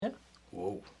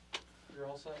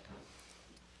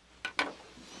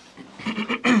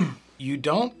You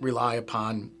don't rely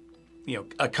upon,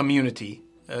 a community,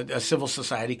 a civil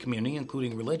society community,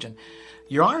 including religion.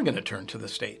 You are going to turn to the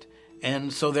state.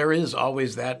 And so there is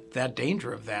always that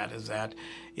danger of that, is that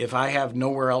if I have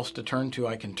nowhere else to turn to,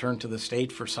 I can turn to the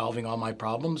state for solving all my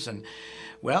problems. And,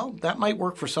 well, that might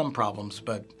work for some problems,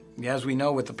 but as we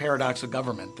know with the paradox of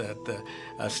government, that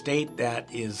a state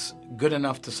that is good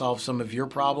enough to solve some of your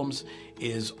problems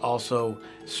is also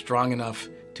strong enough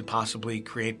to possibly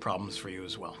create problems for you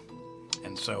as well.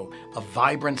 And so a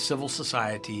vibrant civil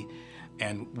society,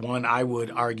 and one I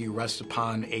would argue rests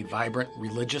upon a vibrant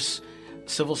religious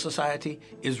civil society,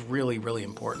 is really, really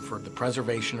important for the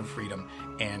preservation of freedom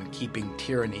and keeping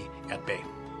tyranny at bay.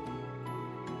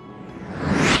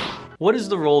 What is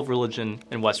the role of religion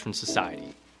in Western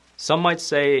society? Some might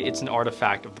say it's an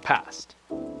artifact of the past.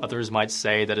 Others might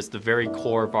say that it's the very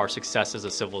core of our success as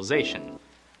a civilization.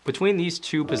 Between these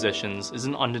two positions is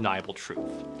an undeniable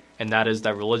truth, and that is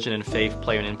that religion and faith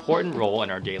play an important role in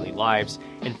our daily lives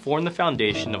and form the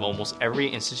foundation of almost every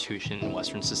institution in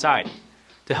Western society.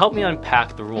 To help me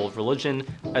unpack the role of religion,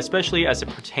 especially as it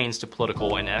pertains to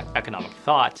political and economic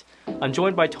thought, I'm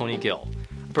joined by Tony Gill,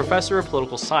 a professor of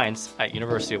political science at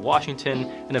University of Washington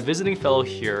and a visiting fellow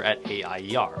here at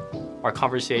AIER. Our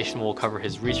conversation will cover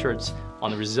his research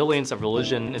on the resilience of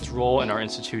religion and its role in our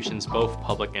institutions, both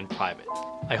public and private.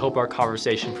 I hope our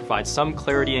conversation provides some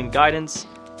clarity and guidance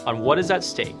on what is at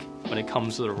stake when it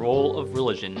comes to the role of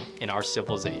religion in our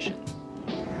civilization.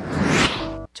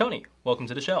 Tony, welcome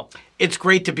to the show. It's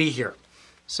great to be here.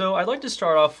 So I'd like to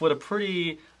start off with a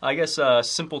pretty,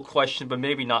 simple question, but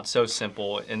maybe not so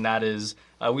simple, and that is,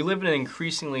 we live in an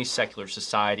increasingly secular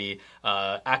society.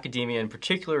 Academia in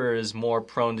particular is more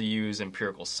prone to use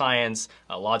empirical science,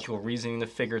 logical reasoning to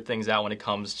figure things out when it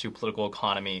comes to political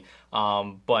economy.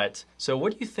 So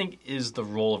what do you think is the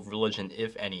role of religion,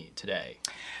 if any, today?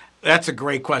 That's a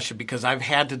great question, because I've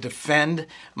had to defend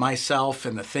myself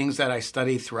and the things that I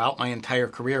studied throughout my entire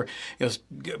career.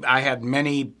 I had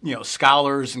many,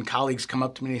 scholars and colleagues come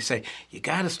up to me and say, "You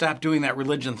got to stop doing that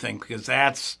religion thing, because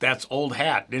that's old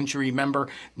hat. Didn't you remember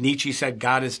Nietzsche said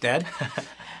God is dead?"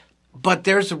 But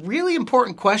there's a really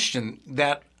important question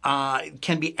that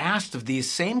can be asked of these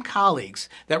same colleagues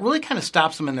that really kind of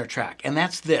stops them in their track, and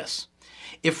that's this: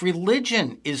 if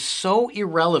religion is so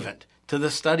irrelevant to the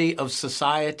study of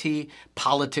society,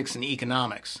 politics, and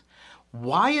economics,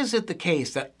 why is it the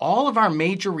case that all of our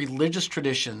major religious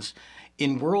traditions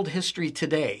in world history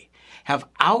today have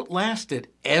outlasted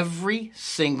every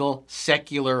single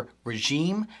secular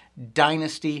regime,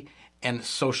 dynasty, and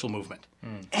social movement?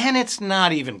 And it's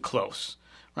not even close,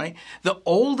 right? The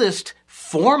oldest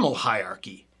formal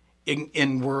hierarchy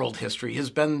in world history has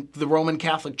been the Roman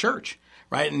Catholic Church.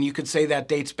 Right, and you could say that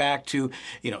dates back to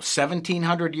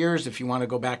 1,700 years if you want to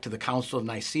go back to the Council of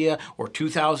Nicaea, or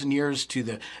 2,000 years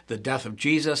to the death of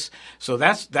Jesus. So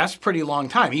that's pretty long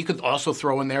time. You could also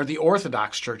throw in there the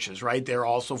Orthodox churches, right? They're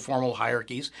also formal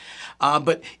hierarchies.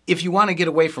 But if you want to get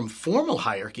away from formal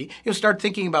hierarchy, you start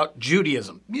thinking about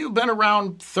Judaism. You've been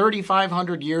around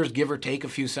 3,500 years, give or take a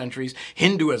few centuries.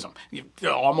 Hinduism,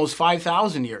 almost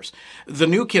 5,000 years. The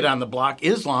new kid on the block,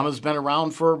 Islam, has been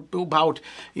around for about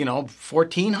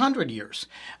 1,400 years.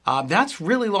 That's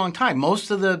really long time.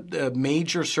 Most of the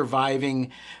major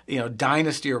surviving,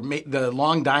 dynasty, or the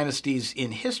long dynasties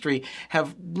in history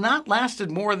have not lasted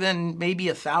more than maybe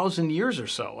 1,000 years or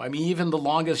so. I mean, even the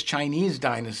longest Chinese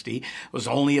dynasty was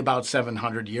only about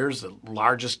 700 years.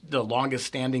 The longest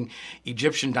standing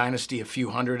Egyptian dynasty, a few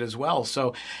hundred as well.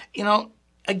 So,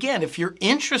 again, if you're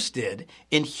interested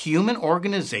in human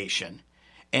organization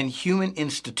and human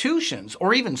institutions,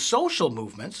 or even social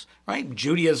movements, right?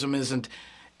 Judaism isn't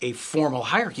a formal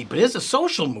hierarchy, but is a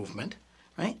social movement,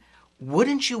 right?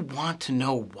 Wouldn't you want to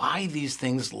know why these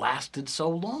things lasted so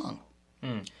long?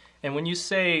 And when you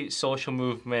say social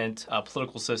movement,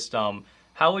 political system,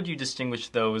 how would you distinguish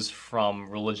those from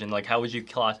religion? Like, how would you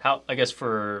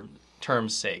for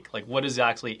term's sake, like what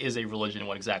exactly is a religion,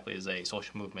 what exactly is a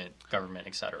social movement, government,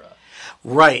 etc.?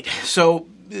 Right. So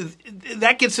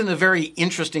that gets into very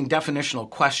interesting definitional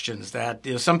questions that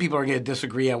some people are going to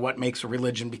disagree on what makes a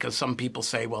religion, because some people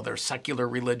say, well, they're secular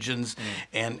religions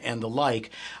and the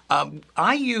like.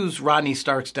 I use Rodney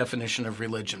Stark's definition of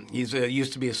religion. He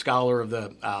used to be a scholar of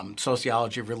the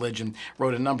sociology of religion,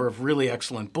 wrote a number of really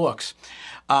excellent books.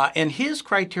 And his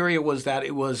criteria was that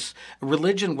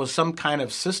religion was some kind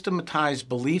of systematized systematized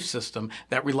belief system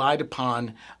that relied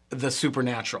upon the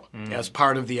supernatural as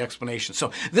part of the explanation.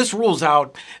 So this rules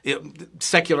out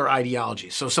secular ideology.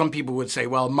 So some people would say,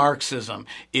 well, Marxism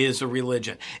is a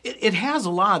religion. It has a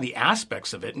lot of the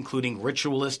aspects of it, including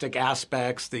ritualistic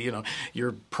aspects,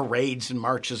 your parades and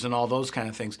marches and all those kind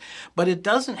of things. But it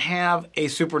doesn't have a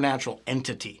supernatural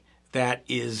entity that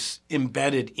is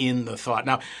embedded in the thought.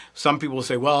 Now, some people will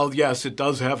say, well, yes, it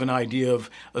does have an idea of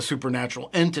a supernatural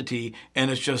entity, and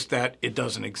it's just that it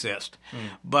doesn't exist.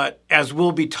 But as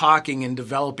we'll be talking and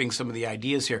developing some of the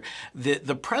ideas here,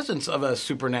 the presence of a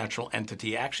supernatural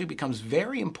entity actually becomes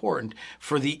very important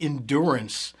for the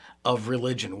endurance of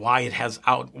religion,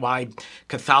 why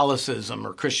Catholicism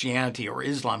or Christianity or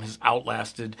Islam has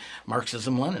outlasted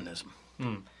Marxism-Leninism.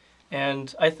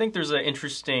 And I think there's an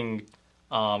interesting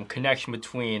connection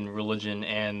between religion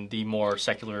and the more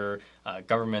secular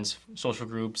governments, social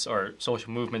groups, or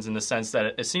social movements, in the sense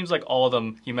that it seems like all of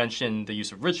them, you mentioned the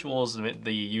use of rituals,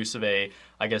 the use of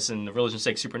I guess in the religion's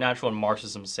sake, supernatural, and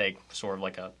Marxism's sake, sort of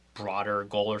like a broader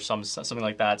goal or something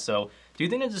like that. So do you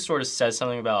think it just sort of says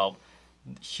something about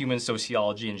human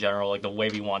sociology in general, like the way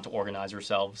we want to organize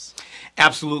ourselves?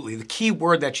 Absolutely. The key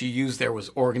word that you used there was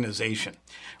organization,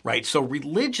 right? So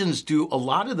religions do a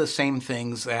lot of the same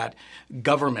things that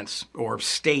governments or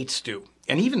states do,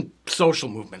 and even social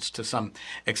movements to some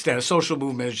extent. A social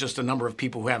movement is just a number of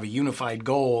people who have a unified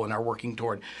goal and are working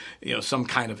toward, some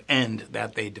kind of end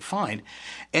that they define.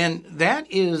 And that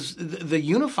is the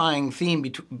unifying theme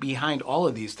behind all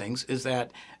of these things, is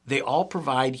that they all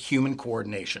provide human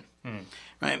coordination.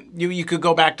 Right? You could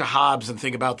go back to Hobbes and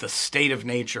think about the state of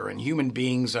nature, and human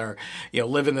beings are,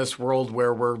 live in this world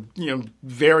where we're,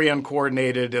 very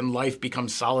uncoordinated, and life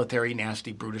becomes solitary,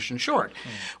 nasty, brutish, and short.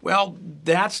 Well,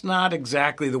 that's not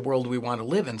exactly the world we want to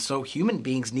live in. So human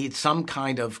beings need some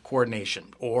kind of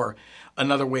coordination, or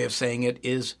another way of saying it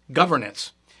is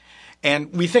governance.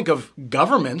 And we think of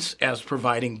governments as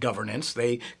providing governance.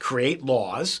 They create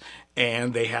laws,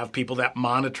 and they have people that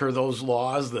monitor those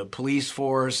laws, the police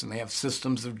force, and they have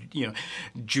systems of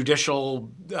judicial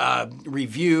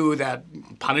review that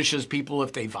punishes people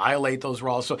if they violate those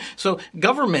laws. So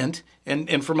government,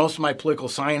 and for most of my political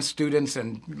science students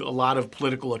and a lot of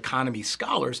political economy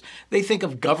scholars, they think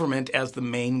of government as the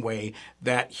main way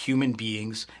that human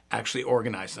beings actually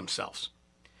organize themselves.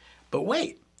 But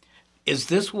wait, is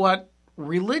this what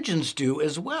religions do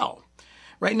as well?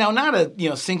 Right now, not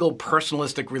a single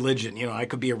personalistic religion. I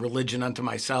could be a religion unto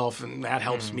myself, and that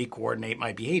helps me coordinate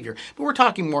my behavior. But we're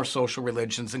talking more social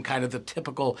religions and kind of the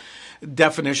typical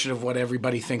definition of what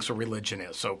everybody thinks a religion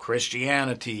is. So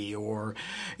Christianity, or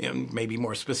maybe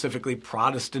more specifically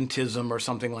Protestantism or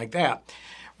something like that.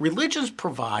 Religions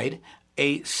provide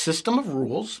a system of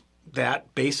rules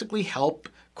that basically help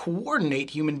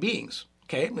coordinate human beings.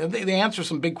 Okay, they answer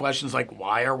some big questions like,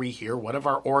 why are we here? What are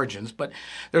our origins? But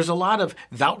there's a lot of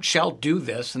thou shalt do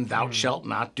this and thou shalt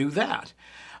not do that.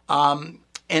 And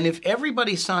if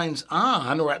everybody signs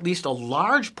on, or at least a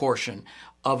large portion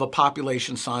of a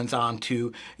population signs on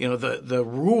to the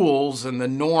rules and the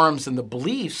norms and the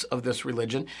beliefs of this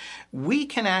religion, we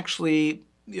can actually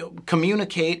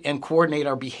communicate and coordinate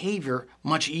our behavior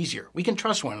much easier. We can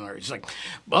trust one another. It's like,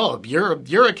 well,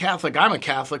 you're a Catholic, I'm a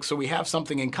Catholic, so we have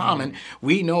something in common.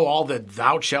 We know all that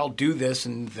thou shalt do this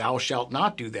and thou shalt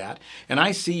not do that. And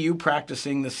I see you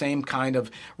practicing the same kind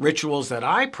of rituals that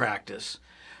I practice.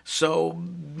 So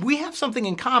we have something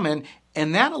in common,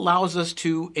 and that allows us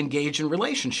to engage in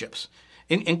relationships,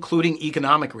 including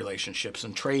economic relationships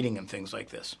and trading and things like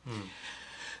this.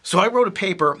 So I wrote a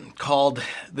paper called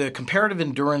The Comparative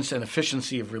Endurance and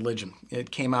Efficiency of Religion.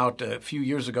 It came out a few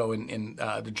years ago in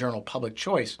the journal Public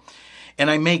Choice.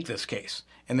 And I make this case.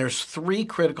 And there's 3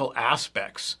 critical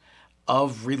aspects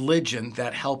of religion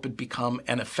that help it become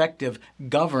an effective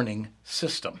governing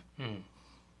system.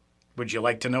 Would you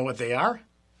like to know what they are?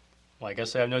 Well, I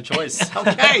guess I have no choice.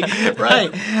 Okay,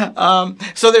 right.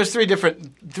 So there's three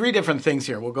different things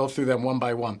here. We'll go through them one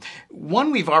by one. One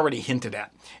we've already hinted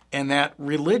at, and that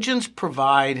religions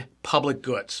provide public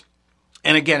goods.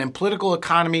 And again, in political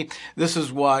economy, this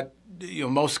is what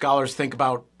most scholars think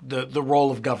about the role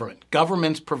of government.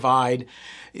 Governments provide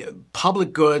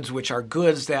public goods, which are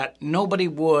goods that nobody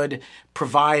would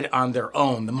provide on their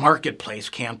own. The marketplace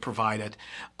can't provide it.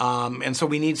 And so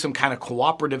we need some kind of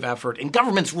cooperative effort. And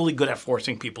government's really good at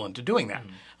forcing people into doing that.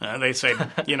 They say,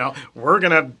 we're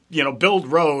going to, build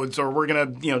roads, or we're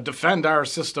going to, defend our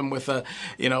system with,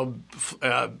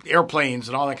 airplanes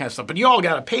and all that kind of stuff. But you all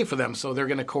got to pay for them, so they're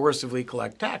going to coercively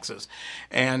collect taxes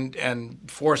and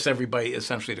force everybody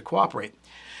essentially to cooperate.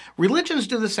 Religions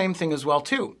do the same thing as well,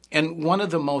 too. And one of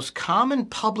the most common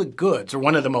public goods, or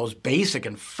one of the most basic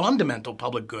and fundamental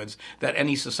public goods that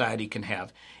any society can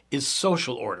have, is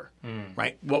social order,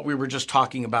 right? What we were just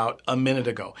talking about a minute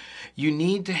ago. You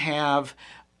need to have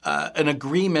an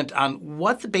agreement on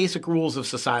what the basic rules of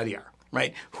society are.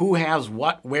 Right? Who has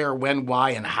what, where, when,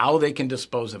 why, and how they can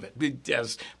dispose of it.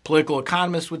 As political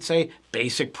economists would say,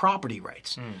 basic property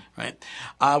rights. Right?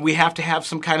 We have to have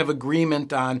some kind of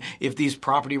agreement on if these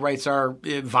property rights are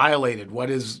violated. What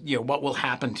will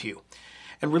happen to you?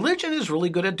 And religion is really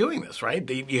good at doing this, right?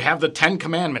 You have the 10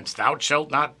 Commandments, thou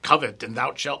shalt not covet and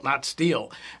thou shalt not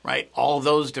steal, right? All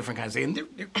those different kinds of things. And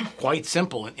they're quite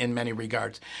simple in many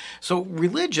regards. So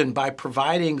religion, by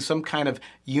providing some kind of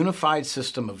unified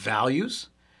system of values,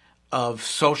 of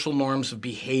social norms of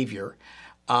behavior,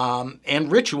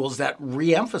 and rituals that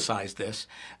reemphasize this,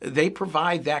 they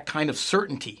provide that kind of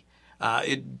certainty.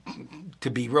 To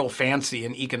be real fancy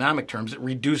in economic terms, it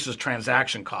reduces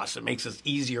transaction costs. It makes it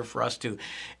easier for us to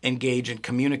engage and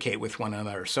communicate with one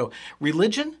another. So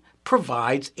religion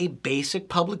provides a basic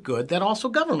public good that also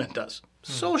government does.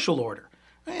 Social order.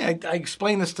 I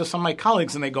explain this to some of my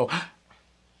colleagues and they go,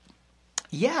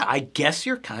 yeah, I guess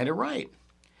you're kind of right.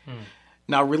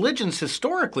 Now, religions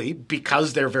historically,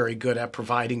 because they're very good at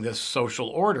providing this social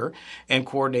order and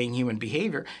coordinating human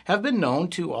behavior, have been known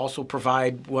to also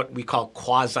provide what we call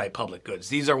quasi-public goods.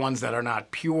 These are ones that are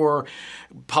not pure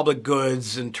public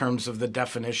goods in terms of the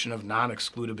definition of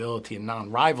non-excludability and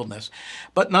non-rivalness,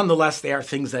 but nonetheless, they are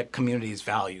things that communities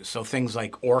value. So things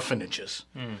like orphanages,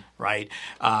 right?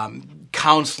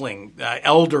 Counseling,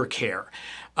 elder care.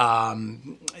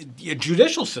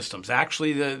 Judicial systems.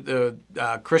 Actually, the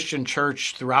Christian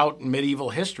church throughout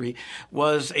medieval history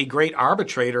was a great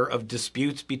arbitrator of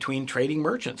disputes between trading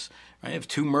merchants. Right? If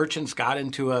two merchants got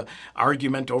into an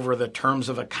argument over the terms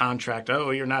of a contract,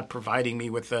 you're not providing me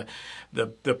with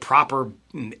the proper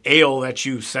ale that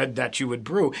you said that you would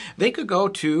brew, they could go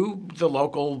to the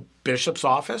local bishop's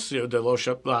office, the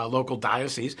local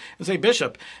diocese, and say,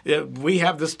 Bishop, we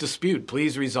have this dispute.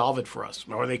 Please resolve it for us.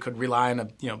 Or they could rely on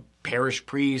a parish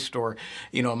priest or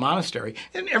a monastery.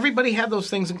 And everybody had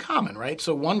those things in common, right?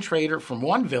 So one trader from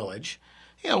one village,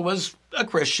 was a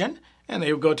Christian, and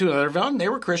they would go to another village, and they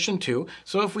were Christian too.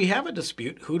 So if we have a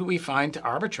dispute, who do we find to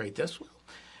arbitrate this? Well,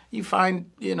 you find,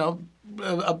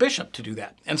 a bishop to do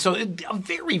that. And so a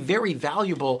very, very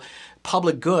valuable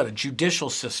public good, a judicial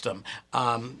system,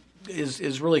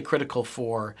 is really critical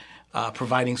for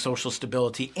providing social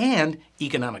stability and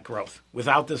economic growth.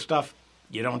 Without this stuff,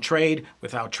 you don't trade.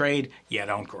 Without trade, you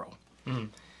don't grow.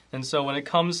 And so when it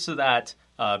comes to that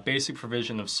basic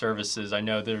provision of services, I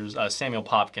know there's Samuel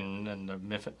Popkin and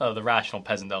the Rational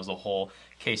Peasant. That was a whole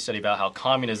case study about how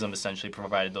communism essentially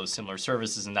provided those similar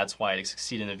services, and that's why it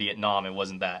succeeded in Vietnam. It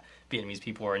wasn't that Vietnamese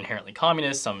people were inherently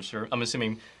communists. I'm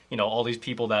assuming all these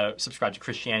people that subscribe to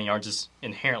Christianity aren't just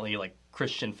inherently like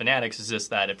Christian fanatics. It's just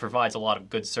that it provides a lot of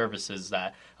good services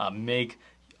that make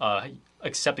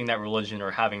accepting that religion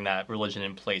or having that religion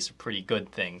in place a pretty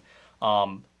good thing.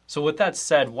 So with that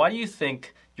said, why do you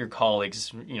think your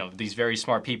colleagues, these very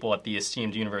smart people at the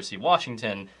esteemed University of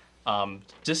Washington,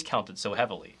 discounted so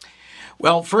heavily?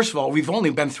 Well, first of all, we've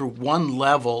only been through one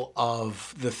level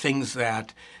of the things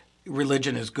that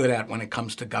religion is good at when it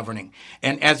comes to governing.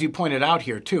 And as you pointed out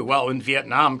here too, well, in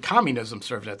Vietnam, communism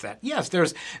served as that. Yes,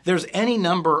 there's any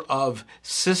number of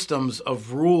systems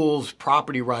of rules,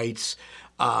 property rights,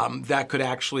 that could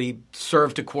actually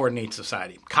serve to coordinate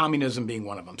society, communism being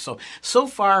one of them. So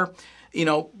far,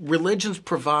 religions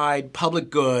provide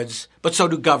public goods, but so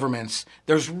do governments.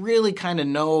 There's really kind of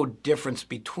no difference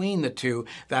between the two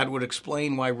that would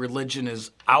explain why religion is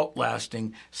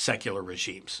outlasting secular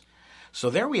regimes. So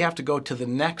there we have to go to the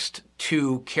next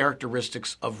two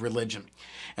characteristics of religion.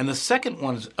 And the second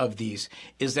one of these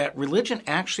is that religion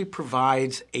actually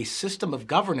provides a system of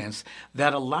governance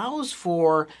that allows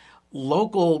for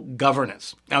local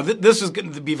governance. Now, this is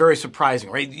going to be very surprising,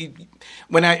 right?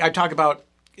 When I talk about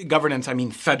governance, I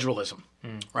mean federalism,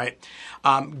 right?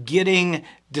 Getting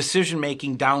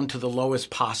decision-making down to the lowest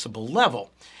possible level.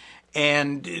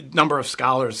 And a number of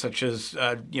scholars such as,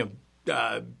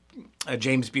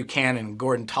 James Buchanan and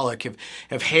Gordon Tullock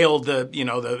have hailed the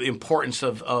importance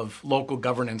of local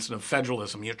governance and of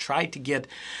federalism. Try to get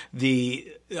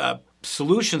the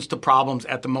solutions to problems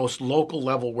at the most local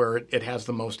level where it has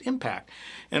the most impact.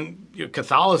 And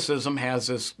Catholicism has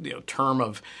this term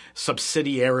of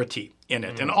subsidiarity in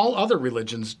it, and all other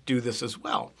religions do this as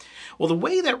well. Well, the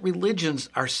way that religions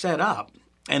are set up,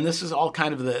 and this is all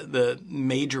kind of the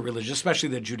major religions, especially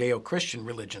the Judeo-Christian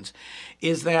religions,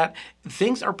 is that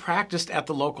things are practiced at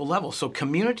the local level. So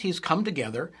communities come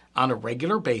together on a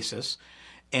regular basis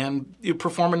and you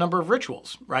perform a number of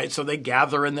rituals, right? So they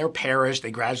gather in their parish,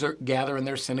 they gather in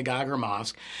their synagogue or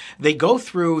mosque. They go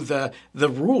through the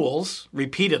rules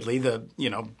repeatedly.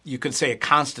 You could say a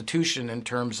constitution in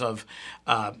terms of,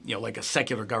 like a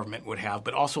secular government would have,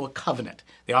 but also a covenant.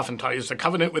 They often tell you it's a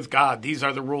covenant with God. These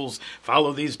are the rules.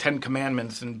 Follow these 10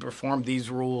 commandments and perform these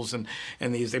rules, and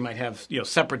these. They might have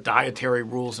separate dietary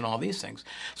rules and all these things.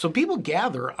 So people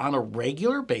gather on a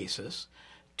regular basis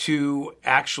to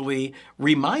actually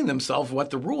remind themselves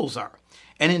what the rules are.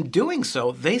 And in doing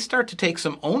so, they start to take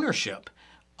some ownership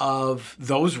of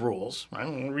those rules, right?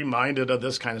 We're reminded of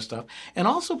this kind of stuff, and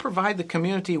also provide the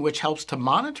community which helps to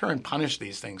monitor and punish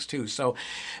these things too. So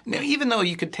even though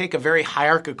you could take a very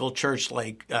hierarchical church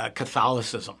like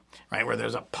Catholicism, right, where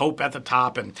there's a pope at the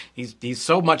top, and he's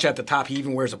so much at the top he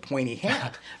even wears a pointy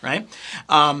hat, right?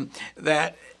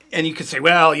 And you could say,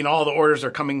 well, all the orders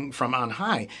are coming from on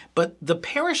high. But the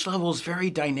parish level is very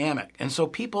dynamic. And so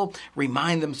people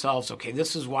remind themselves, okay,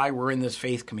 this is why we're in this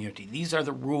faith community. These are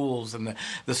the rules and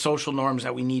the social norms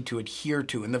that we need to adhere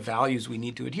to and the values we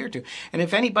need to adhere to. And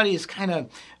if anybody is kind of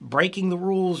breaking the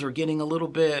rules or getting a little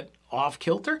bit off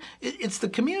kilter, it's the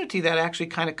community that actually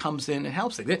kind of comes in and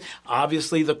helps it.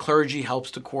 Obviously, the clergy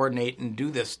helps to coordinate and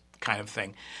do this kind of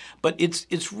thing. But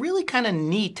it's really kind of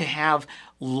neat to have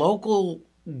local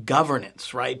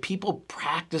governance, right? People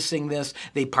practicing this,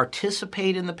 they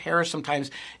participate in the parish. Sometimes,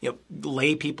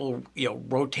 lay people,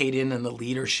 rotate in the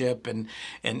leadership and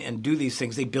do these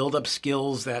things. They build up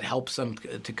skills that helps them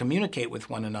to communicate with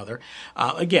one another.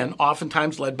 Again,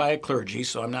 oftentimes led by a clergy,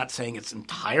 so I'm not saying it's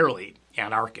entirely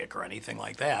anarchic or anything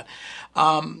like that.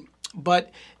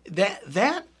 But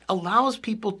that allows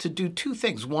people to do two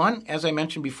things. One, as I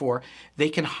mentioned before, they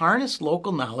can harness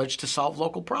local knowledge to solve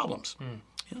local problems.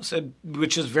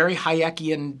 Which is very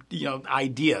Hayekian,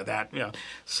 idea that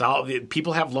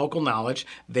people have local knowledge,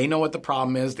 they know what the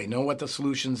problem is, they know what the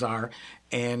solutions are,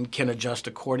 and can adjust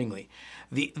accordingly.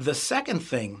 The second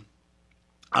thing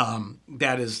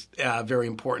that is very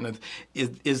important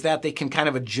is that they can kind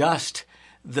of adjust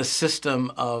the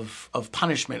system of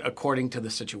punishment according to the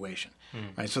situation.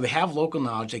 Right? So they have local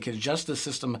knowledge, they can adjust the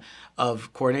system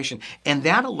of coordination, and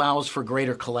that allows for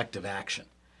greater collective action.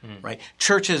 Right?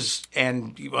 Churches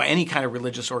and any kind of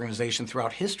religious organization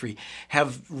throughout history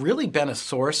have really been a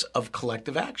source of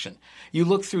collective action. You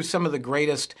look through some of the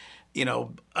greatest,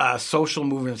 social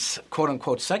movements, quote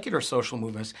unquote, secular social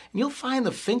movements, and you'll find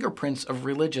the fingerprints of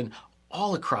religion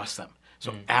all across them.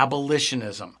 So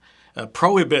abolitionism,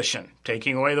 prohibition,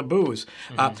 taking away the booze,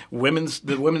 the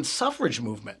women's suffrage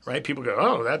movement. Right? People go,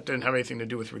 oh, that didn't have anything to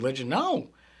do with religion. No.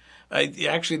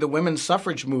 Actually, the women's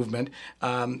suffrage movement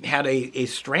had a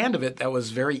strand of it that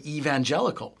was very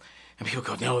evangelical. And people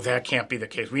go, no, that can't be the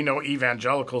case. We know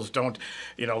evangelicals don't,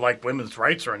 like women's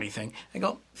rights or anything. I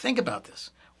go, think about this.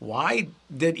 Why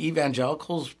did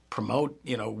evangelicals promote,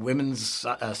 women's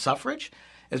suffrage?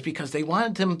 It's because they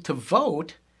wanted them to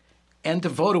vote and to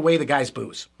vote away the guy's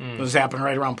booze. This was happening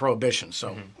right around Prohibition.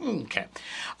 So, okay.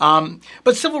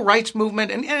 But civil rights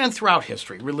movement and throughout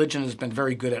history, religion has been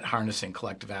very good at harnessing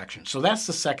collective action. So that's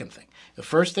the second thing. The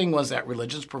first thing was that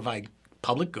religions provide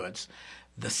public goods.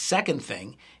 The second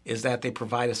thing is that they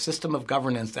provide a system of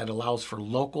governance that allows for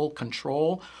local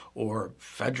control or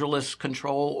federalist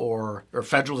control or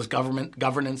federalist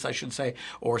governance, I should say,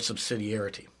 or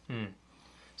subsidiarity.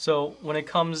 So when it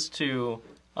comes to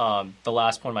the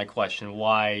last point of my question,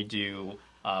 why do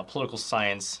political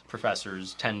science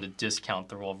professors tend to discount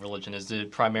the role of religion? Is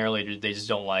it primarily they just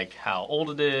don't like how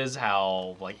old it is,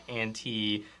 how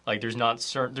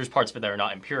there's parts of it that are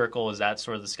not empirical? Is that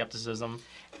sort of the skepticism?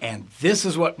 And this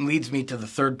is what leads me to the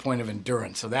third point of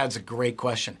endurance. So that's a great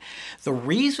question. The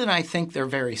reason I think they're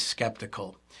very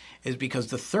skeptical is because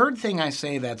the third thing I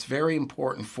say that's very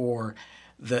important for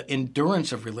the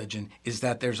endurance of religion is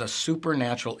that there's a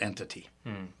supernatural entity.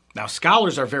 Now,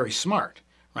 scholars are very smart,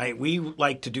 right? We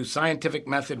like to do scientific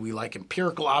method. We like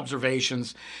empirical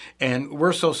observations. And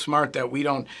we're so smart that we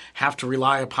don't have to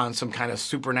rely upon some kind of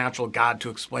supernatural God to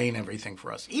explain everything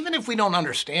for us, even if we don't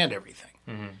understand everything.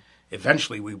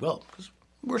 Eventually we will, because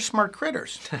we're smart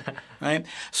critters, right?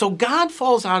 So God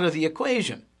falls out of the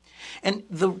equation. And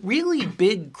the really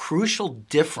big, crucial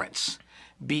difference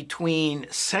between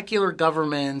secular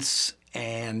governments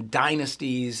and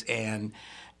dynasties and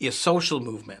social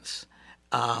movements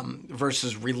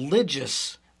versus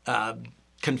religious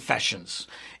confessions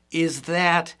is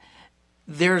that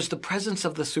there's the presence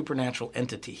of the supernatural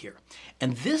entity here.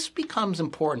 And this becomes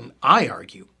important, I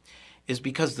argue, is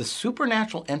because the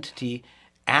supernatural entity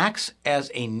acts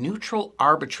as a neutral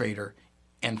arbitrator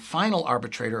and final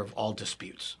arbitrator of all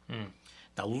disputes.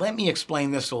 Now, let me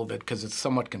explain this a little bit because it's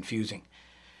somewhat confusing.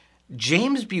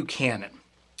 James Buchanan,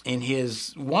 in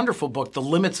his wonderful book, The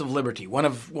Limits of Liberty, one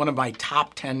of my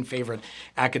top 10 favorite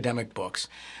academic books,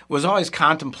 was always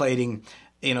contemplating,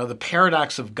 the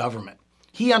paradox of government.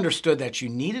 He understood that you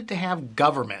needed to have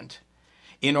government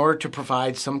in order to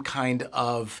provide some kind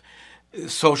of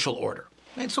social order.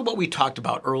 And so what we talked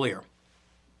about earlier.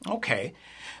 Okay.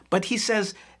 But he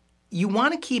says you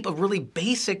want to keep a really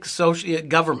basic social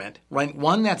government, right?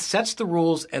 One that sets the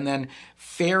rules and then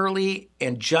fairly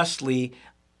and justly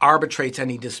arbitrates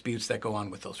any disputes that go on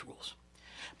with those rules.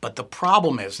 But the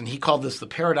problem is, and he called this the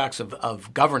paradox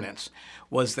of governance,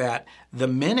 was that the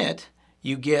minute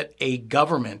you get a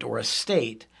government or a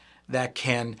state that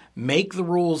can make the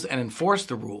rules and enforce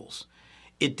the rules,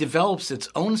 it develops its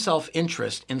own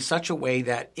self-interest in such a way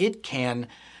that it can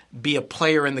be a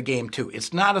player in the game too.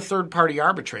 It's not a third-party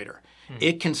arbitrator.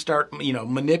 It can start,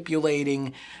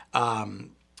 manipulating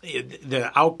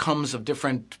the outcomes of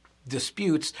different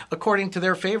disputes according to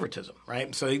their favoritism,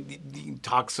 right? So he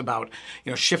talks about,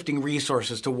 shifting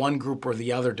resources to one group or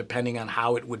the other depending on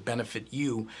how it would benefit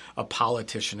you, a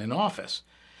politician in office.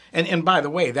 And by the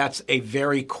way, that's a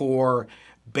very core,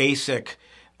 basic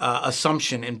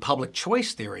assumption in public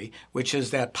choice theory, which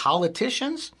is that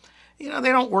politicians, they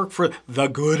don't work for the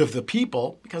good of the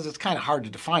people because it's kind of hard to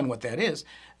define what that is.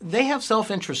 They have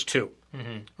self-interest too,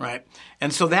 right?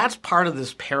 And so that's part of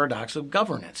this paradox of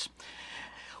governance.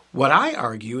 What I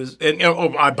argue is,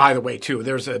 by the way, too,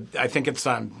 I think it's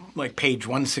on like page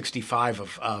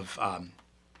 165 of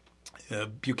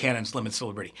Buchanan's Limits of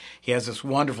Liberty. He has this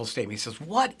wonderful statement. He says,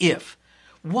 what if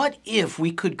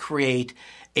we could create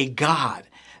a God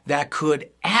that could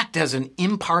act as an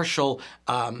impartial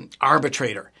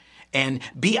arbitrator and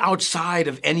be outside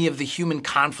of any of the human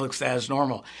conflicts that is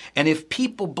normal? And if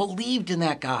people believed in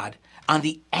that God on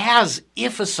the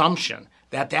as-if assumption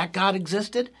that God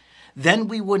existed, then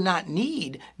we would not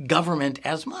need government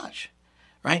as much,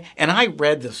 right? And I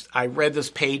read this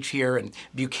page here, and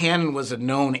Buchanan was a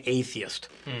known atheist.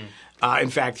 In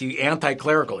fact, he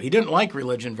anti-clerical. He didn't like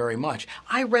religion very much.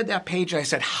 I read that page, and I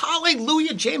said,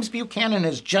 hallelujah, James Buchanan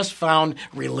has just found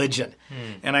religion.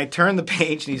 And I turned the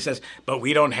page, and he says, but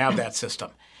we don't have that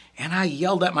system. And I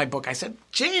yelled at my book. I said,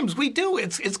 James, we do.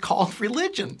 It's called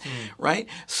religion, right?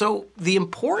 So the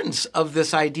importance of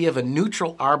this idea of a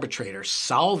neutral arbitrator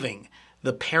solving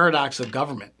the paradox of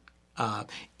government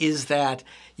is that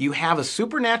you have a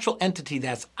supernatural entity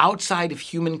that's outside of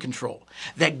human control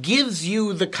that gives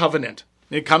you the covenant.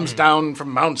 It comes down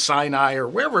from Mount Sinai or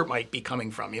wherever it might be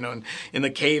coming from, in the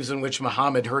caves in which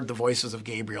Muhammad heard the voices of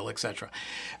Gabriel, etc.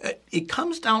 It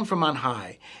comes down from on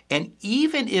high. And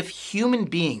even if human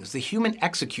beings, the human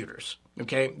executors,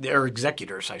 or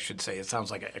executors, I should say, it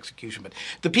sounds like an execution, but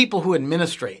the people who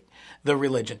administrate the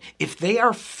religion, if they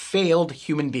are failed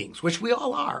human beings, which we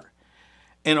all are,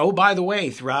 and by the way,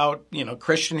 throughout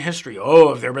Christian history,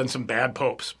 have there been some bad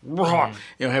popes?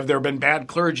 Have there been bad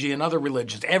clergy in other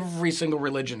religions? Every single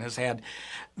religion has had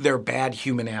their bad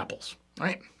human apples,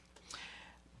 right?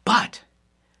 But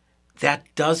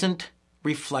that doesn't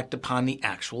reflect upon the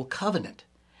actual covenant,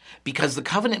 because the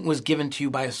covenant was given to you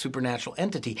by a supernatural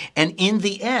entity, and in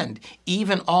the end,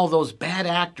 even all those bad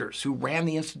actors who ran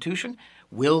the institution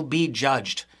will be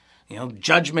judged.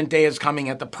 Judgment Day is coming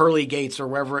at the pearly gates or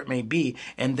wherever it may be,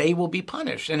 and they will be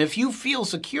punished. And if you feel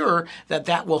secure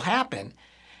that will happen,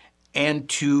 and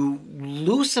to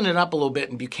loosen it up a little bit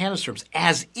in Buchanan's terms,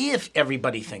 as if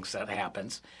everybody thinks that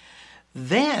happens,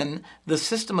 then the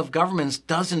system of governments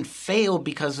doesn't fail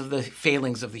because of the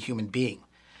failings of the human being.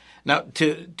 Now,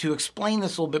 to explain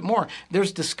this a little bit more,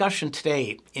 there's discussion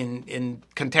today in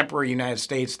contemporary United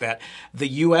States that the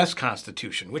U.S.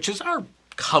 Constitution, which is our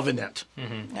covenant.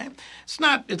 Okay?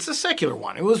 It's a secular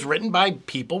one. It was written by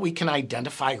people. We can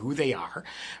identify who they are,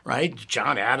 right?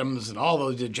 John Adams and all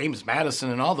those, James Madison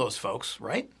and all those folks,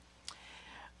 right?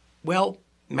 Well,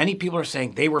 many people are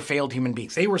saying they were failed human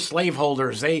beings. They were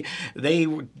slaveholders. They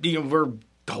were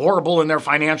horrible in their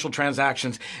financial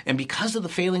transactions. And because of the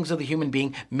failings of the human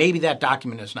being, maybe that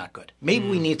document is not good.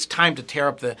 Maybe it's time to tear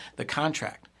up the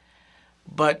contract.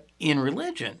 But in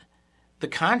religion, the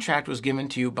contract was given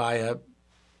to you by a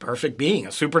perfect being,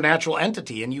 a supernatural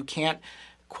entity, and you can't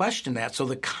question that. So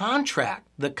the contract,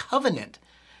 the covenant,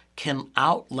 can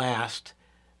outlast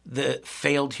the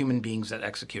failed human beings that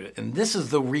execute it. And this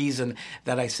is the reason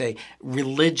that I say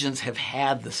religions have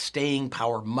had the staying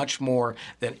power much more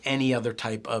than any other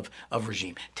type of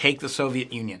regime. Take the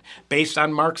Soviet Union. Based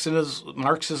on Marxism,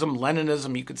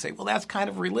 Leninism, you could say, well, that's kind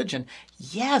of religion.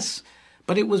 Yes,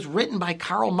 but it was written by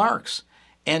Karl Marx.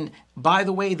 And by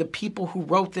the way, the people who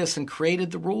wrote this and created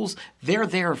the rules, they're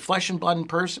there in flesh and blood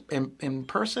in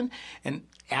person. And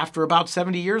after about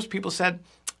 70 years, people said,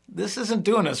 this isn't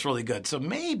doing us really good. So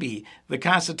maybe the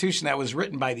Constitution that was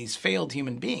written by these failed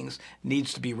human beings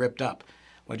needs to be ripped up.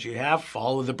 What you have,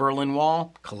 fall of the Berlin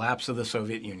Wall, collapse of the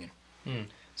Soviet Union.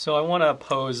 So I want to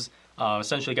pose,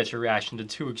 essentially get your reaction to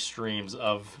two extremes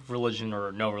of religion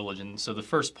or no religion. So the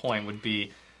first point would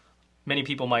be, many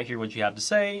people might hear what you have to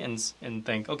say and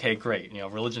think, okay, great,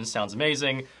 religion sounds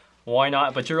amazing. Why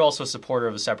not? But you're also a supporter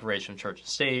of the separation of church and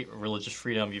state, religious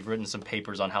freedom. You've written some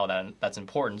papers on how that's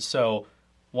important. So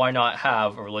why not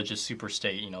have a religious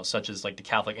superstate, such as like the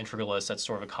Catholic integralists? That's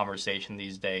sort of a conversation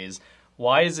these days.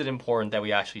 Why is it important that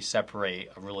we actually separate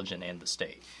a religion and the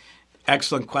state?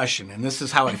 Excellent question. And this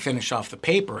is how I finish off the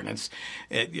paper. And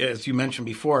as you mentioned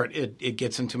before, it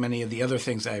gets into many of the other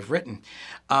things I've written.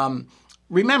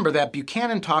 Remember that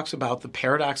Buchanan talks about the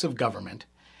paradox of government.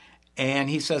 And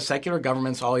he says secular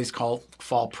governments always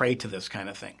fall prey to this kind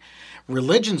of thing.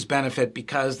 Religions benefit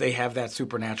because they have that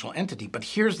supernatural entity. But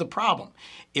here's the problem.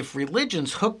 If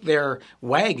religions hook their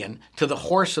wagon to the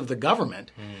horse of the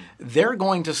government, they're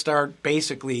going to start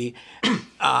basically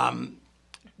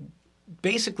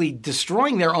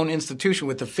destroying their own institution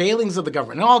with the failings of the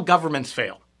government. And all governments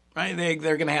fail. Right?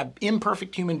 They're going to have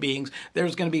imperfect human beings.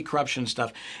 There's going to be corruption and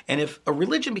stuff. And if a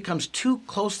religion becomes too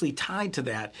closely tied to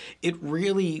that, it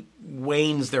really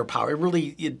wanes their power.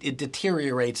 It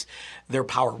deteriorates their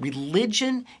power.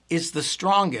 Religion is the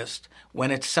strongest when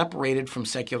it's separated from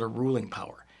secular ruling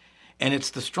power. And it's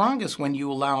the strongest when you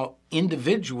allow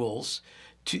individuals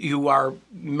who are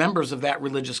members of that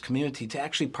religious community to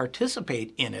actually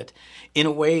participate in it in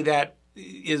a way that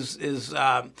is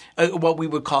what we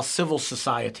would call civil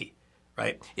society,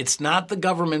 right? It's not the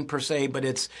government per se, but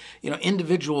it's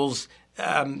individuals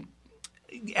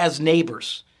as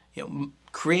neighbors,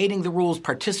 creating the rules,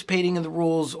 participating in the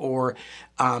rules, or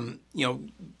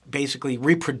basically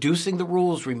reproducing the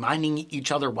rules, reminding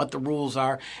each other what the rules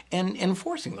are, and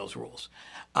enforcing those rules.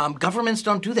 Governments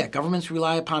don't do that. Governments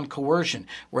rely upon coercion,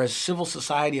 whereas civil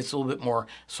society, it's a little bit more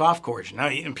soft coercion. Now,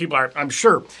 and people are, I'm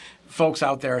sure, folks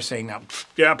out there are saying now,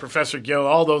 yeah, Professor Gill,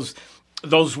 all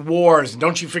those wars,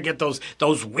 don't you forget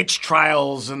those witch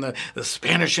trials and the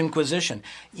Spanish Inquisition.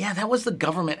 Yeah, that was the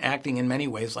government acting in many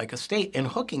ways like a state and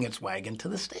hooking its wagon to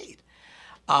the state,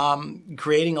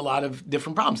 creating a lot of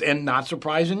different problems. And not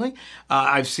surprisingly,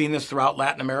 I've seen this throughout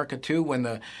Latin America too, when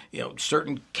the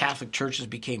certain Catholic churches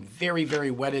became very,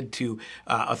 very wedded to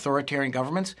authoritarian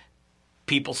governments.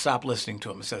 People stop listening to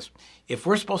them. It says, if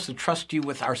we're supposed to trust you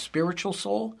with our spiritual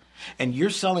soul, and you're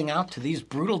selling out to these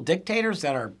brutal dictators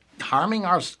that are harming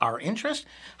our interest,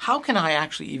 how can I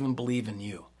actually even believe in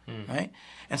you, right?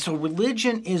 And so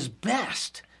religion is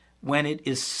best when it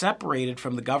is separated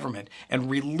from the government, and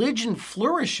religion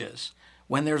flourishes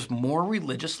when there's more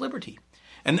religious liberty.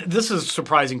 And this is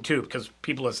surprising too, because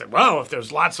people have said, well, if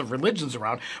there's lots of religions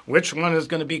around, which one is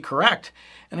going to be correct?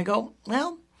 And I go,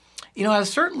 well, at a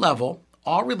certain level,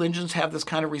 all religions have this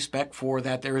kind of respect for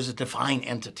that there is a divine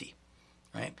entity.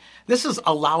 Right? This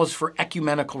allows for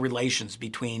ecumenical relations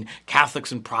between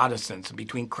Catholics and Protestants, and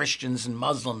between Christians and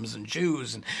Muslims and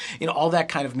Jews, and all that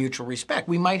kind of mutual respect.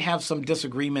 We might have some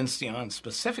disagreements, on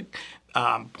specific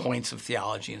points of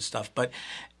theology and stuff, but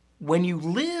when you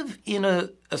live in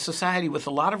a society with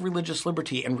a lot of religious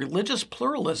liberty and religious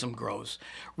pluralism grows,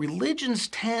 religions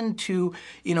tend to,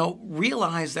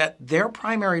 realize that their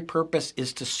primary purpose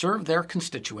is to serve their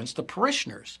constituents, the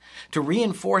parishioners, to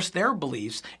reinforce their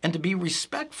beliefs and to be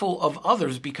respectful of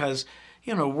others because,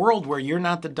 in a world where you're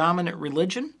not the dominant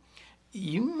religion,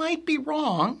 you might be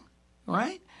wrong,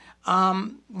 right?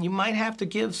 You might have to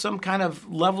give some kind of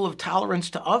level of tolerance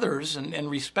to others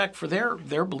and respect for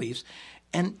their beliefs.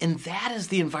 And that is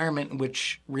the environment in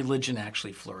which religion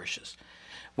actually flourishes.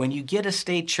 When you get a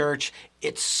state church,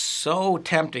 it's so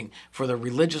tempting for the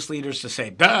religious leaders to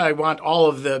say, I want all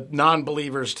of the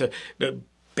non-believers to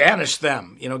banish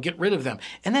them, get rid of them.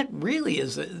 And that really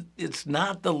it's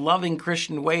not the loving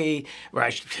Christian way, or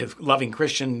loving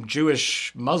Christian,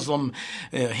 Jewish, Muslim,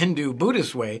 Hindu,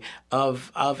 Buddhist way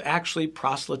of actually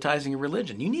proselytizing a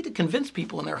religion. You need to convince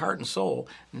people in their heart and soul,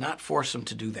 not force them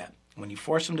to do that. When you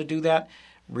force them to do that,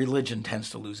 religion tends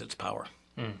to lose its power.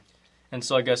 And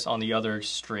so I guess on the other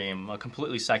extreme, a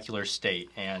completely secular state.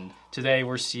 And today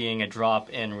we're seeing a drop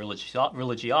in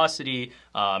religiosity.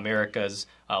 America's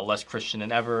less Christian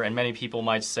than ever. And many people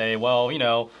might say, well,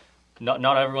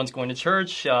 not everyone's going to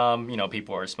church.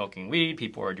 People are smoking weed.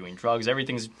 People are doing drugs.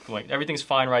 Everything's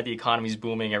fine, right? The economy's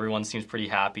booming. Everyone seems pretty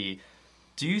happy.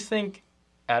 Do you think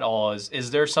at all,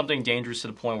 is there something dangerous to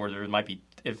the point where there might be,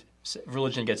 if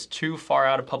religion gets too far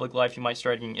out of public life, you might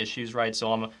start getting issues, right?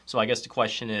 So I guess the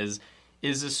question is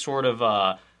this sort of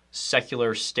a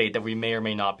secular state that we may or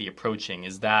may not be approaching,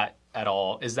 is that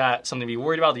something to be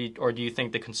worried about? Or do you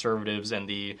think the conservatives and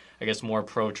the, I guess, more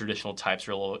pro-traditional types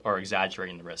are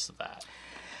exaggerating the risks of that?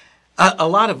 A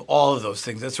lot of all of those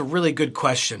things. That's a really good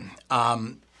question.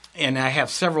 And I have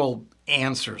several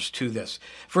answers to this.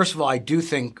 First of all, I do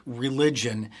think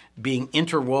religion being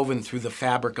interwoven through the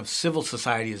fabric of civil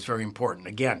society is very important.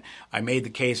 Again, I made the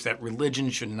case that religion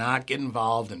should not get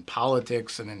involved in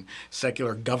politics and in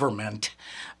secular government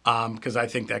because I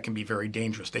think that can be very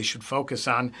dangerous. They should focus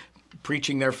on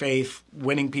preaching their faith,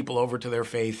 winning people over to their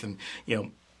faith, and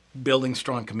building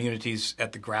strong communities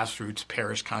at the grassroots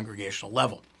parish congregational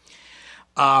level.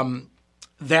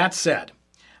 That said,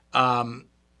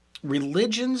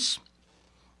 religions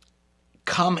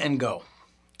come and go.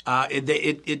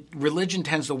 Religion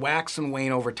tends to wax and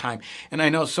wane over time. And I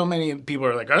know so many people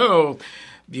are like, oh,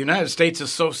 the United States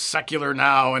is so secular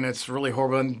now and it's really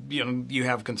horrible. And, you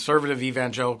have conservative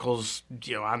evangelicals,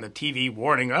 on the TV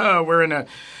warning, oh, we're in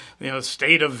a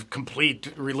state of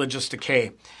complete religious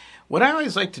decay. What I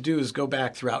always like to do is go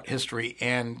back throughout history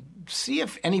and see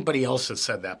if anybody else has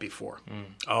said that before.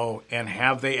 Oh, and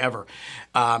have they ever?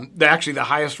 Actually, the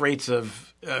highest rates of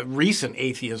recent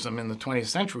atheism in the 20th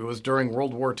century was during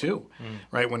World War II,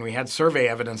 right? When we had survey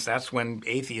evidence, that's when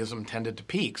atheism tended to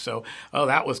peak. So,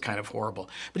 that was kind of horrible.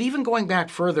 But even going back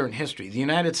further in history, the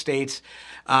United States,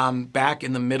 back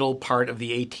in the middle part of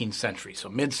the 18th century, so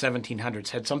mid-1700s,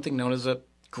 had something known as a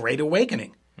Great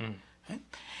Awakening. Right?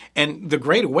 And the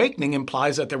Great Awakening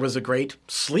implies that there was a great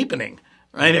sleepening.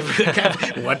 Right?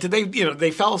 What did they?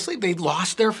 They fell asleep. They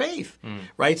lost their faith.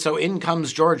 Right? So in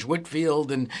comes George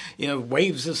Whitefield, and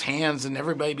waves his hands, and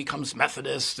everybody becomes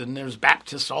Methodist, and there's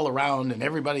Baptists all around, and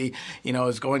everybody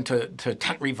is going to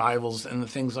tent revivals and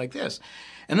things like this.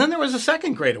 And then there was a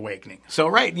second Great Awakening. So,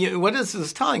 right, what this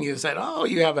is telling you is that,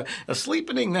 you have a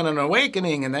sleepening, then an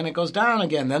awakening, and then it goes down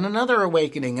again, then another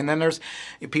awakening. And then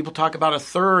people talk about a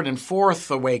third and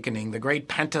fourth awakening, the great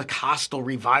Pentecostal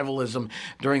revivalism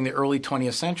during the early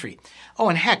 20th century. Oh,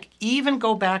 and heck, even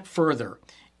go back further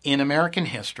in American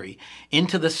history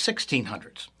into the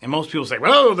 1600s. And most people say,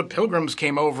 well, the Pilgrims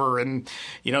came over and,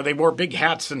 they wore big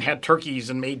hats and had turkeys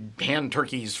and made hand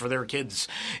turkeys for their kids,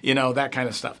 that kind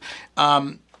of stuff.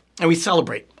 And we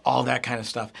celebrate all that kind of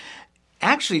stuff.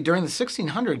 Actually, during the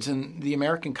 1600s in the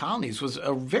American colonies was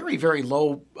a very, very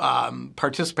low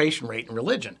participation rate in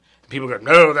religion. People go,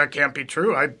 no, that can't be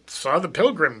true. I saw the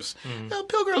Pilgrims. Well,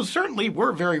 Pilgrims certainly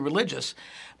were very religious.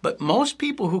 But most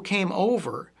people who came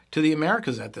over to the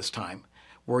Americas at this time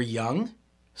were young,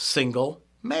 single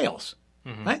males.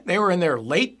 Right? They were in their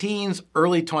late teens,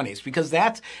 early 20s, because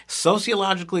that's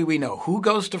sociologically we know who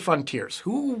goes to frontiers,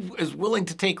 who is willing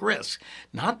to take risks.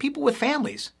 Not people with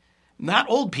families, not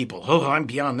old people. Oh, I'm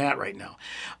beyond that right now.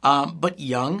 But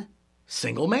young,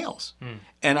 single males.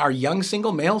 And are young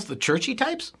single males the churchy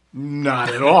types? Not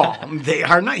at all. They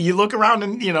are not. You look around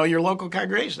in your local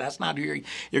congregation. That's not who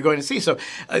you're going to see. So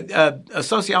a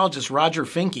sociologist, Roger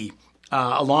Finke,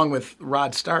 along with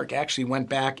Rod Stark, actually went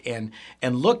back and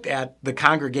looked at the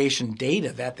congregation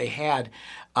data that they had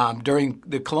during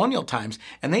the colonial times,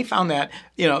 and they found that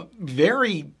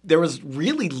there was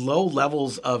really low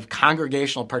levels of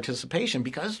congregational participation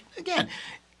because, again,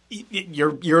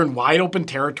 you're in wide open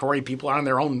territory. People are on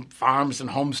their own farms and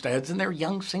homesteads, and they're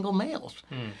young single males.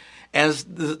 As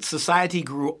the society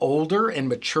grew older and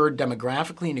matured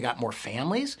demographically and you got more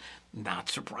families, not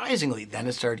surprisingly, then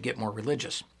it started to get more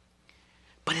religious.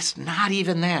 But it's not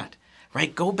even that,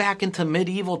 right? Go back into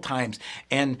medieval times,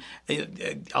 and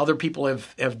other people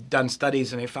have done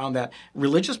studies, and they found that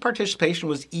religious participation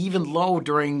was even low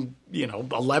during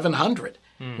 1100.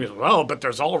 Well, but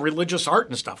there's all religious art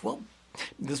and stuff. Well,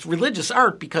 this religious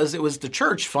art because it was the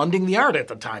church funding the art at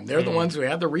the time. They're the ones who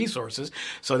had the resources.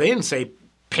 So they didn't say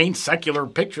paint secular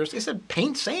pictures. They said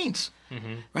paint saints,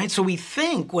 right? So we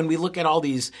think when we look at all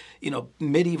these,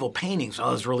 medieval paintings,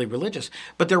 it's really religious.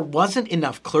 But there wasn't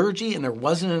enough clergy and there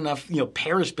wasn't enough,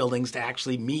 parish buildings to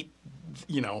actually meet,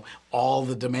 all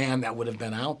the demand that would have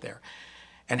been out there.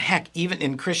 And heck, even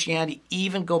in Christianity,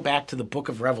 even go back to the book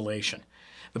of Revelation.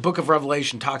 The book of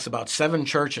Revelation talks about 7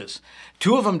 churches.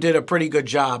 2 of them did a pretty good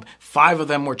job. 5 of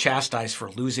them were chastised for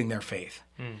losing their faith.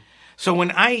 So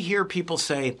when I hear people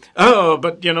say, oh,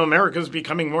 but, America's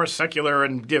becoming more secular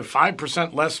and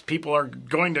 5% less people are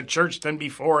going to church than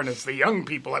before, and it's the young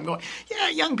people, I'm going, yeah,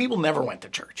 young people never went to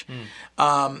church,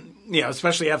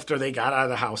 especially after they got out of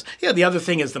the house. The other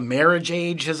thing is the marriage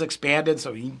age has expanded.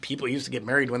 So people used to get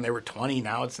married when they were 20.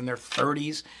 Now it's in their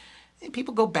 30s. And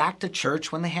people go back to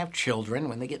church when they have children,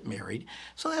 when they get married.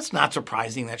 So that's not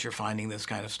surprising that you're finding this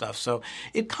kind of stuff. So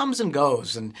it comes and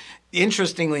goes. And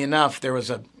interestingly enough, there was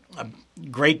a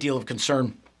great deal of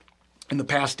concern in the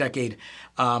past decade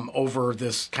over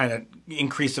this kind of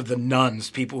increase of the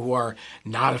nuns, people who are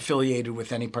not affiliated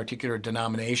with any particular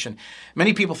denomination.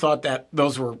 Many people thought that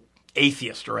those were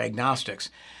atheists or agnostics.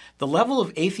 The level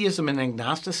of atheism and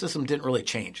agnosticism didn't really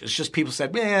change. It's just people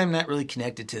said, I'm not really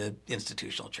connected to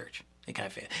institutional church.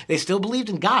 They still believed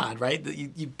in God, right?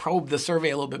 You probe the survey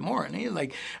a little bit more, and you're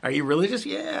like, are you religious?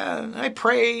 Yeah, I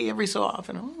pray every so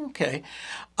often. Oh, okay.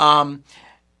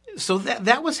 So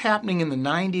that was happening in the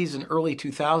 90s and early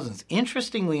 2000s.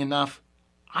 Interestingly enough,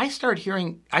 I started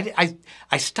hearing, I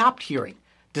stopped hearing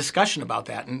discussion about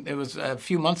that. And it was a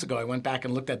few months ago, I went back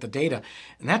and looked at the data,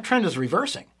 and that trend is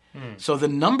reversing. So the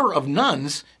number of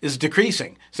nuns is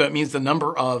decreasing. So it means the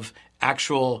number of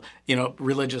actual,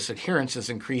 religious adherents is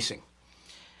increasing.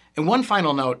 And one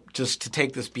final note, just to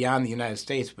take this beyond the United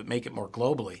States, but make it more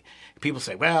globally. People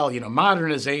say, well,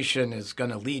 modernization is going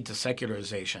to lead to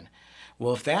secularization.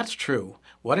 Well, if that's true,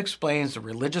 what explains the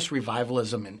religious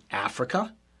revivalism in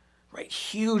Africa? Right,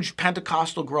 huge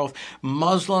Pentecostal growth.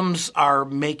 Muslims are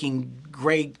making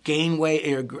great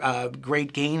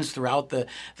gains throughout the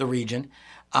region.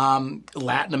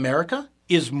 Latin America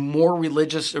is more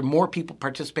religious, or more people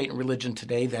participate in religion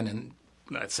today than in,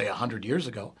 let's say, 100 years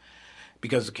ago,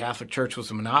 because the Catholic Church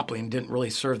was a monopoly and didn't really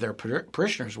serve their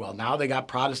parishioners well. Now they got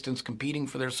Protestants competing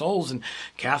for their souls, and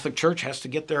Catholic Church has to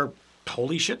get their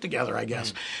holy shit together, I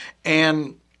guess.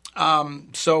 And but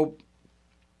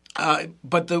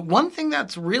the one thing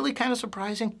that's really kind of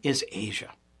surprising is Asia.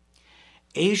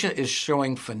 Asia is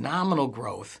showing phenomenal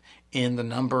growth in the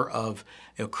number of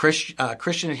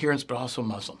Christian adherents, but also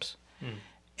Muslims.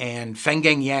 And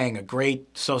Fenggang Yang, a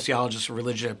great sociologist of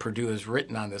religion at Purdue, has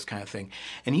written on this kind of thing.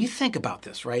 And you think about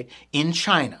this, right? In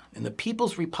China, in the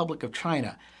People's Republic of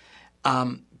China,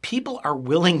 people are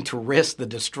willing to risk the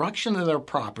destruction of their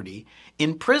property,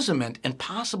 imprisonment, and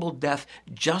possible death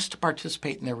just to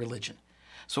participate in their religion.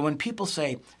 So when people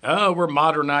say, oh, we're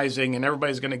modernizing and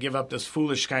everybody's going to give up this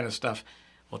foolish kind of stuff,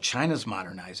 well, China's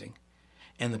modernizing.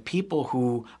 And the people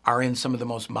who are in some of the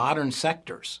most modern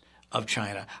sectors of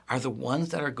China are the ones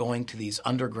that are going to these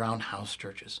underground house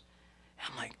churches.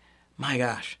 And I'm like, my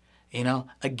gosh,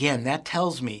 again, that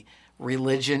tells me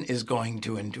religion is going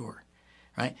to endure,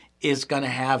 right? It's going to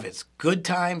have its good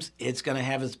times, it's going to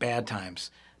have its bad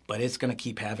times, but it's going to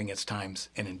keep having its times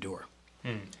and endure.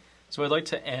 So I'd like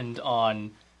to end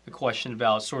on a question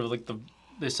about sort of like the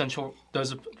essential,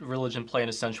 does religion play an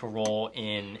essential role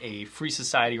in a free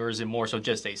society, or is it more so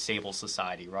just a stable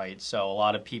society, right? So a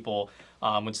lot of people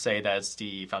would say that it's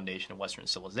the foundation of Western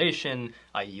civilization,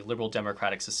 i.e. liberal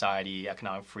democratic society,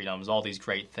 economic freedoms, all these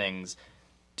great things.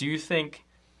 Do you think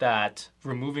that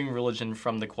removing religion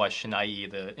from the question, i.e.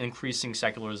 the increasing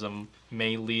secularism,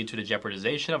 may lead to the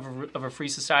jeopardization of a free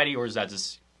society, or is that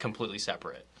just completely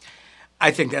separate? I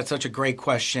think that's such a great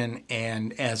question,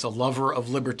 and as a lover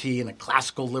of liberty and a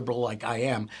classical liberal like I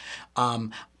am,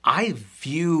 I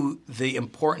view the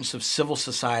importance of civil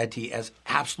society as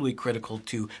absolutely critical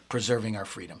to preserving our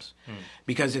freedoms.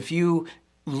 Because if you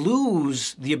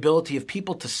lose the ability of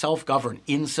people to self-govern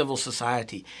in civil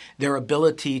society, their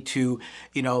ability to,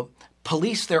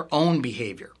 police their own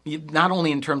behavior, not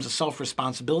only in terms of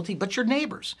self-responsibility, but your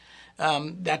neighbors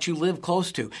that you live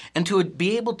close to, and to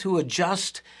be able to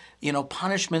adjust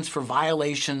punishments for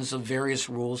violations of various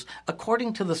rules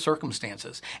according to the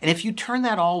circumstances. And if you turn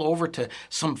that all over to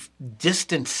some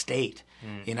distant state,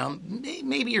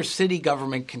 maybe your city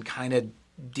government can kind of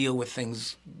deal with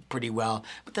things pretty well.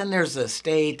 But then there's the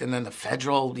state and then the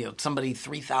federal, somebody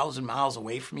 3,000 miles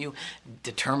away from you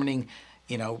determining,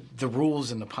 the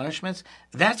rules and the punishments.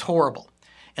 That's horrible.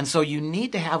 And so you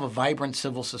need to have a vibrant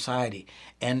civil society.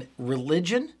 And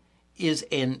religion is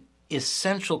an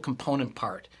essential component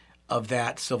part of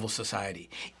that civil society,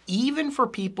 even for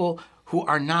people who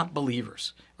are not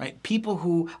believers, right? People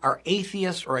who are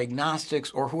atheists or agnostics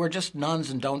or who are just nuns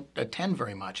and don't attend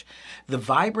very much. The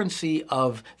vibrancy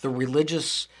of the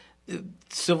religious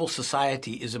civil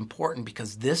society is important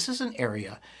because this is an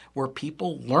area where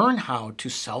people learn how to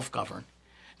self-govern.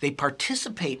 They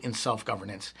participate in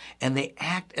self-governance, and they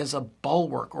act as a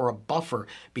bulwark or a buffer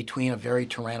between a very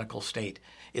tyrannical state.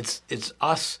 It's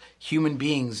us human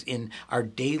beings in our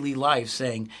daily lives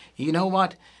saying, you know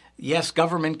what? Yes,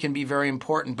 government can be very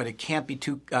important, but it can't be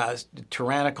too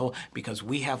tyrannical because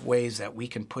we have ways that we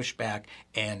can push back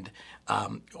and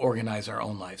organize our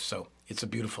own lives. So it's a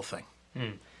beautiful thing.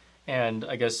 And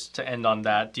I guess to end on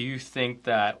that, do you think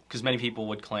that, because many people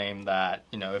would claim that,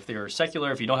 if they're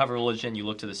secular, if you don't have a religion, you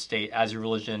look to the state as your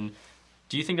religion.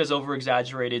 Do you think that's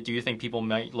over-exaggerated? Do you think people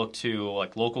might look to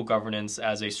like local governance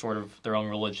as a sort of their own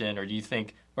religion? Or do you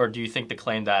think the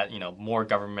claim that, more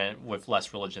government with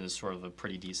less religion is sort of a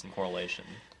pretty decent correlation?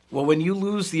 Well, when you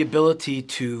lose the ability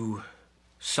to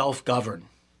self-govern,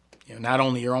 not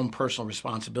only your own personal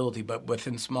responsibility, but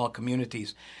within small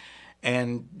communities,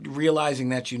 and realizing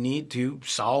that you need to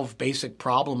solve basic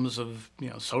problems of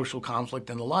social conflict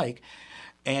and the like,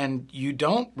 and you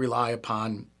don't rely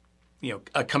upon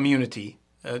a community,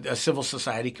 a civil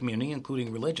society community,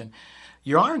 including religion,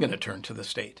 you are going to turn to the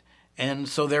state. And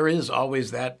so there is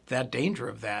always that danger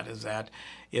of that, is that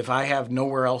if I have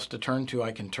nowhere else to turn to,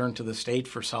 I can turn to the state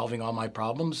for solving all my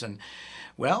problems. And,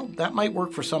 well, that might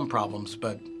work for some problems,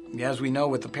 but as we know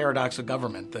with the paradox of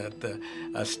government, that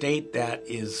a state that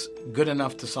is good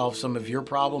enough to solve some of your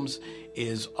problems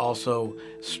is also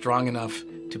strong enough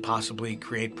to possibly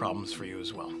create problems for you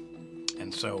as well.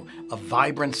 And so a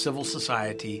vibrant civil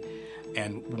society,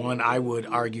 and one I would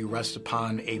argue rests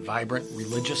upon a vibrant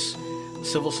religious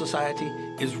civil society,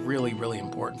 is really, really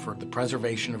important for the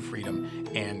preservation of freedom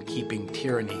and keeping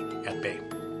tyranny at bay.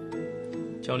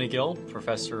 Tony Gill,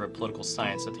 Professor of Political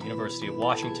Science at the University of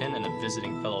Washington and a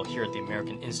visiting fellow here at the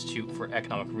American Institute for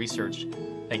Economic Research.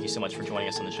 Thank you so much for joining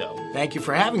us on the show. Thank you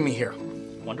for having me here.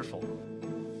 Wonderful.